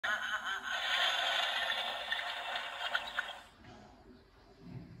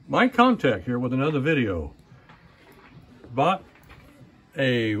My contact here with another video. Bought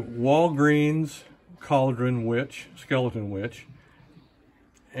a Walgreens Cauldron Witch, skeleton witch.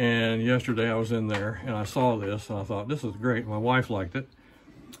 And yesterday I was in there and I saw this and I thought, this is great. My wife liked it.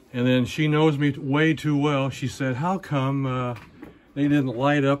 And then she knows me way too well. She said, how come they didn't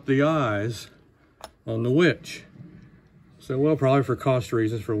light up the eyes on the witch? So, well, probably for cost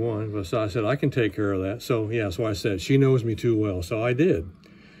reasons for one. But so I said, I can take care of that. So yeah, so I said, she knows me too well. So I did.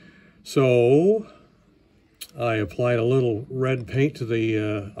 So I applied a little red paint to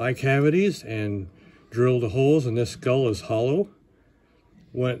the eye cavities and drilled the holes, and this skull is hollow.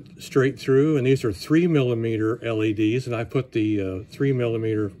 Went straight through, and these are 3mm LEDs, and I put the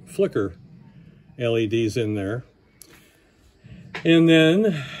 3mm flicker LEDs in there. And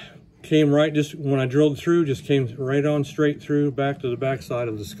then came right, just when I drilled through, just came right on straight through, back to the back side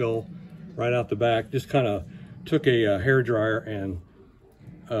of the skull, right out the back. Just kind of took a hair dryer and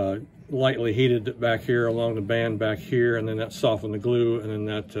lightly heated it back here along the band back here, and then that softened the glue, and then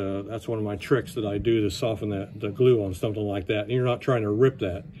that's one of my tricks that I do to soften the glue on something like that. And you're not trying to rip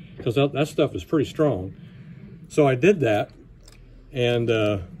that, because that stuff is pretty strong. So I did that, and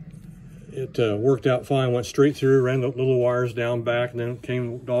it worked out fine. Went straight through, ran the little wires down back, and then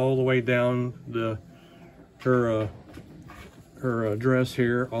came all the way down her dress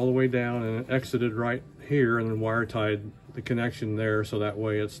here, all the way down, and it exited right here, and then wire tied the connection there, so that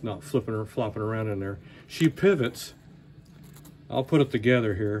way it's not flipping or flopping around in there. She pivots, I'll put it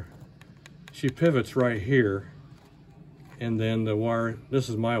together here. She pivots right here, and then the wire, this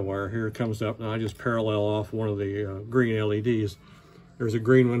is my wire here, it comes up, and I just parallel off one of the green LEDs. There's a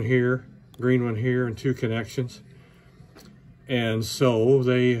green one here, and two connections. And so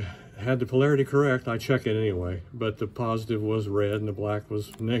they had the polarity correct. I check it anyway, but the positive was red and the black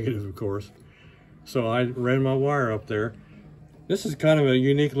was negative, of course. So I ran my wire up there. This is kind of a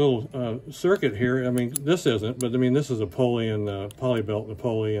unique little circuit here. I mean, this isn't, but I mean, this is a pulley and poly belt and a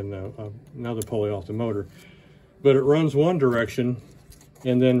pulley and another pulley off the motor. But it runs one direction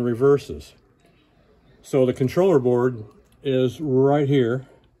and then reverses. So the controller board is right here.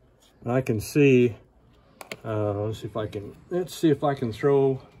 And I can see, let's see if I can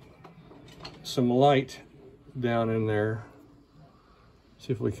throw some light down in there.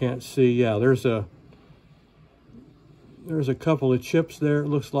 See if we can't see. Yeah, there's a couple of chips there, it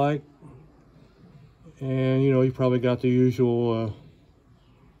looks like. And you know, you probably got the usual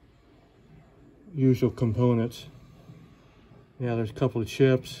components. Yeah, there's a couple of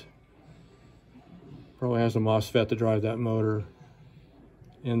chips. Probably has a MOSFET to drive that motor.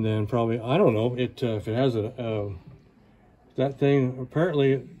 And then probably, I don't know, if it has that thing,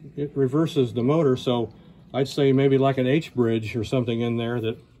 apparently it reverses the motor, so I'd say maybe like an H bridge or something in there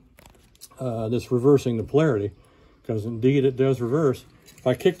that's reversing the polarity, because indeed it does reverse. If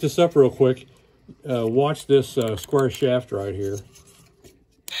I kick this up real quick, watch this square shaft right here.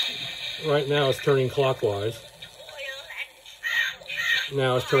 Right now it's turning clockwise.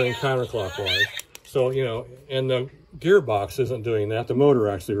 Now it's turning counterclockwise. So, you know, and the gearbox isn't doing that. The motor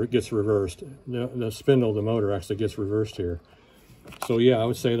actually gets reversed. The spindle of the motor actually gets reversed here. So yeah, I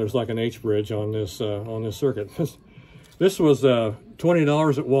would say there's like an H bridge on this circuit. This was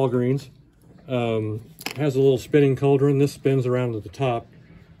 $20 at Walgreens. Has a little spinning cauldron. This spins around at the top,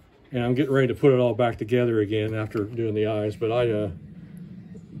 and I'm getting ready to put it all back together again after doing the eyes. But I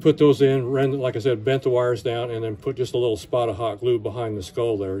put those in, ran, like I said, bent the wires down, and then put just a little spot of hot glue behind the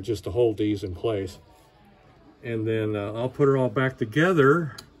skull there just to hold these in place. And then I'll put her all back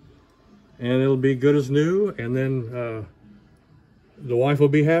together, and it'll be good as new. And then the wife will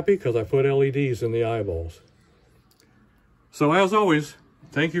be happy because I put LEDs in the eyeballs. So as always,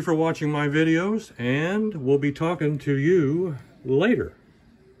 thank you for watching my videos, and we'll be talking to you later.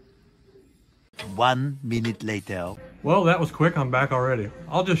 1 minute later. Well, that was quick. I'm back already.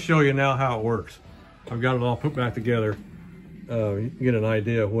 I'll just show you now how it works. I've got it all put back together. You can get an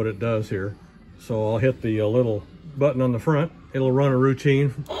idea of what it does here. So I'll hit the little button on the front. It'll run a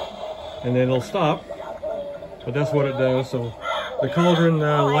routine, and then it'll stop. But that's what it does. So the cauldron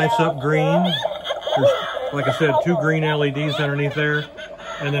lights up green. There's, like I said, 2 green LEDs underneath there.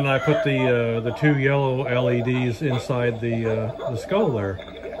 And then I put the 2 yellow LEDs inside the skull there.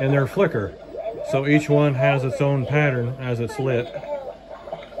 And they're flicker. So each one has its own pattern as it's lit.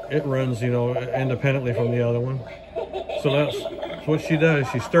 It runs, you know, independently from the other one. So that's what she does.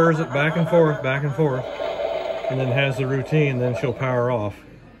 She stirs it back and forth, and then has the routine. Then she'll power off,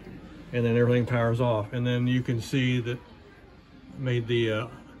 and then everything powers off. And then you can see that made the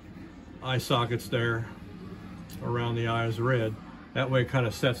eye sockets there around the eyes red. That way it kind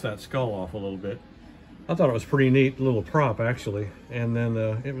of sets that skull off a little bit. I thought it was a pretty neat little prop, actually. And then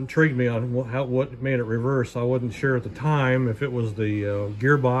it intrigued me on what made it reverse. I wasn't sure at the time if it was the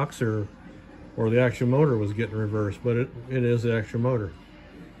gearbox or the actual motor was getting reversed, but it is the actual motor.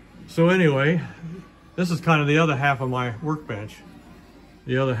 So anyway, this is kind of the other half of my workbench.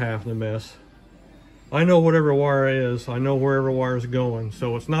 The other half of the mess. I know whatever wire is, I know wherever wire is going,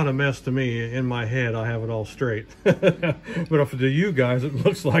 so it's not a mess to me. In my head, I have it all straight. But to you guys, it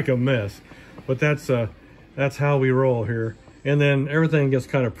looks like a mess. But that's how we roll here. And then everything gets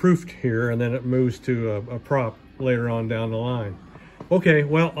kind of proofed here, and then it moves to a prop later on down the line. Okay,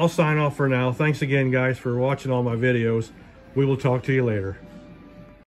 well, I'll sign off for now. Thanks again, guys, for watching all my videos. We will talk to you later.